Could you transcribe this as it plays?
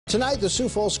Tonight, the Sioux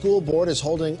Falls School Board is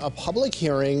holding a public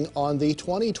hearing on the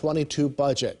 2022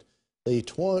 budget. The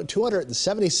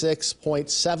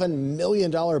 $276.7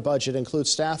 million budget includes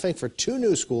staffing for 2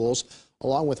 new schools,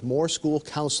 along with more school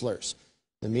counselors.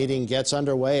 The meeting gets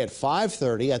underway at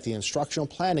 5:30 at the Instructional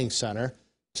Planning Center.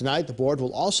 Tonight, the board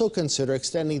will also consider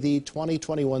extending the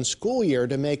 2021 school year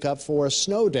to make up for a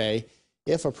snow day.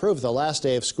 If approved, the last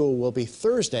day of school will be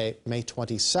Thursday, May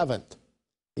 27th.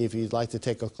 If you'd like to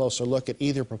take a closer look at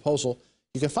either proposal,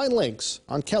 you can find links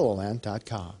on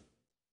KELOLAND.com.